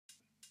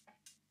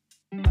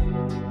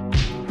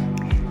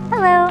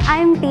Hello,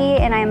 I'm Bea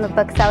and I'm a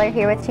bookseller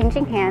here with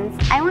Changing Hands.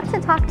 I want to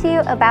talk to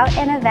you about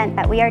an event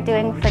that we are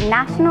doing for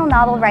National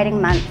Novel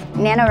Writing Month,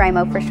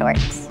 NaNoWriMo for short.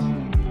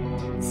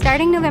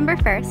 Starting November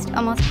 1st,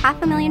 almost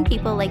 500,000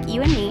 people like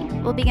you and me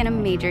will begin a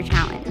major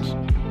challenge,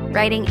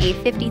 writing a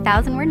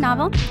 50,000-word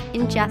novel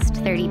in just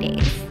 30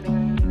 days.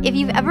 If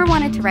you've ever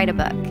wanted to write a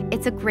book,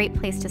 it's a great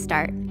place to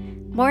start.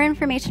 More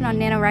information on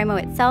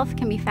NaNoWriMo itself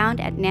can be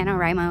found at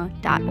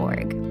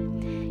nanowrimo.org.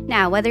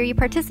 Now, whether you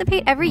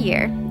participate every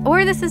year,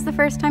 or this is the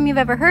first time you've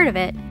ever heard of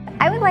it,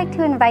 I would like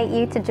to invite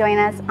you to join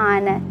us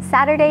on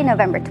Saturday,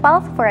 November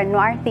 12th for a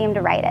noir-themed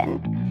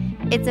write-in.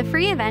 It's a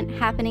free event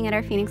happening at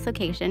our Phoenix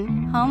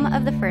location, home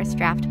of the First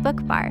Draft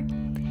Book Bar.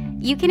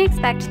 You can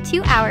expect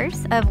 2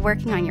 hours of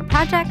working on your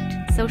project,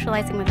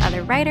 socializing with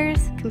other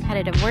writers,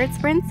 competitive word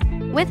sprints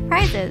with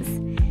prizes,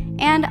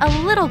 and a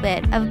little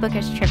bit of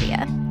bookish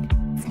trivia.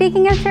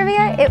 Speaking of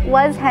trivia, it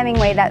was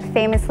Hemingway that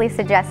famously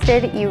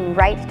suggested you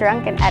write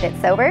drunk and edit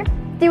sober.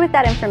 Do with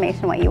that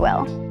information what you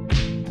will.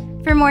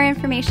 For more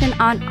information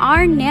on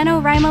our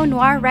NaNoWriMo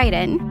Noir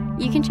write-in,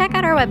 you can check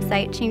out our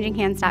website,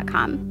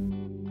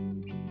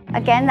 changinghands.com.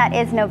 Again, that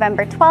is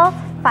November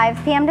 12th,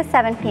 5 p.m. to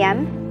 7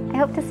 p.m. I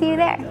hope to see you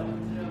there.